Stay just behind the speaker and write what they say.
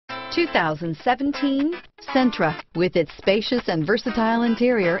2017 Sentra. With its spacious and versatile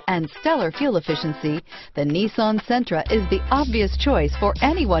interior and stellar fuel efficiency, the Nissan Sentra is the obvious choice for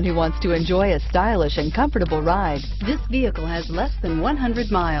anyone who wants to enjoy a stylish and comfortable ride. This vehicle has less than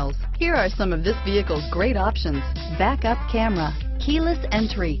 100 miles. Here are some of this vehicle's great options: backup camera, keyless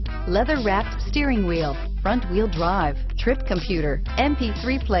entry, leather-wrapped steering wheel, front-wheel drive, trip computer,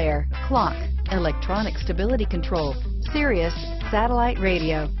 MP3 player, clock, electronic stability control, Sirius satellite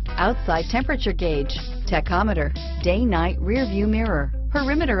radio, outside temperature gauge, tachometer, day-night rear view mirror,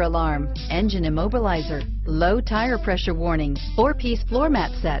 perimeter alarm, engine immobilizer, low tire pressure warning, 4-piece floor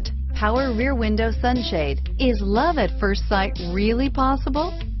mat set, power rear window sunshade. Is love at first sight really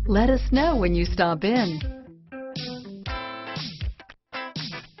possible? Let us know when you stop in.